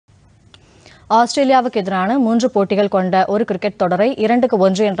ஆஸ்திரேலியாவுக்கு எதிரான 3 போட்டிகள் கொண்ட ஒரு கிரிக்கெட் தொடரை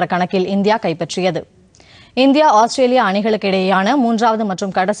 2-1 என்ற கணக்கில் இந்தியா கைப்பற்றியது. இந்தியா ஆஸ்திரேலியா அணிகளுக்கு இடையேயான 3வது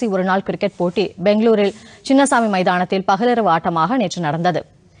மற்றும் கடைசி ஒருநாள் கிரிக்கெட் போட்டி பெங்களூரில் சின்னசாமி மைதானத்தில் பகலிரவு ஆட்டமாக நேற்று நடந்தது.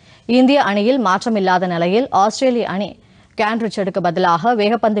 இந்திய அணியில் மாற்றமில்லாத நிலையில் ஆஸ்திரேலிய அணி கேன் ரிச்சர்டுக்கு பதிலாக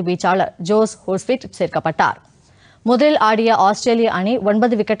வேகப்பந்து வீச்சாளர் ஜோஸ் ஹோல்ஸ்விட் சேர்க்கப்பட்டார். முதலில் ஆடிய ஆஸ்திரேலிய அணி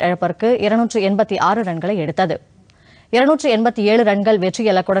 9 விக்கெட் இழப்பிற்கு 286 ரன்களை எடுத்தது. 287 ரன்கள் வெற்றி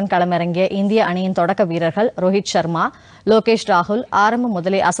இலக்குடன் களமிறங்கிய இந்திய அணியின் தொடக்க வீரர்கள் ரோஹித் சர்மா, லோகேஷ் ராகுல் ஆரம்பம்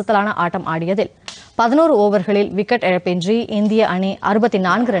முதலே அசத்தலான ஆட்டம் ஆடியதில் 11 ஓவர்களில் விக்கெட் இழப்பின்றி இந்திய அணி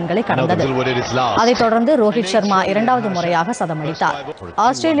 64 ரன்களை கடந்தது. அதைத் தொடர்ந்து ரோஹித் சர்மா 2வது முறையாக சதமடித்தார்.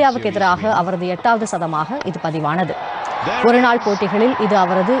 ஆஸ்திரேலியாவுக்கு எதிராக அவரது 8வது சதமாக இது பதிவானது. ஒருநாள் போட்டிகளில் இது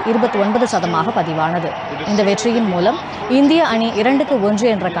அவரது 29 சதமாக பதிவானது. இந்த வெற்றியின் மூலம் இந்திய அணி 2-1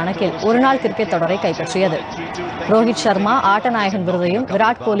 என்ற கணக்கில் ஒருநாள் கிரிக்கெட் தொடரை கைப்பற்றியது. ரோஹித் சர்மா ஆட்டநாயகன் விருதையும்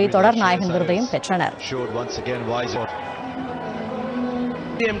விராட் கோலி தொடர் நாயகன் விருதையும் பெற்றனர்.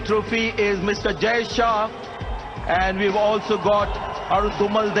 Trophy is Mr. Jay Shah, and we've also got Arun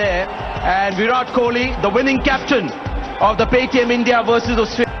Tumal there, and Virat Kohli, the winning captain of the Paytm India versus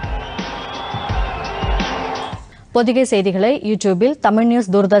Australia. Pothigai செய்திகளை யூடியூபில் TamilNews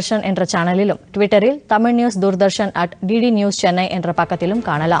Doordarshan என்ற சேனலிலும், ட்விட்டரில் TamilNews Doordarshan @DD News Chennai என்ற பக்கத்திலும்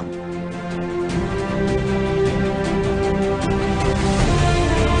காணலாம்.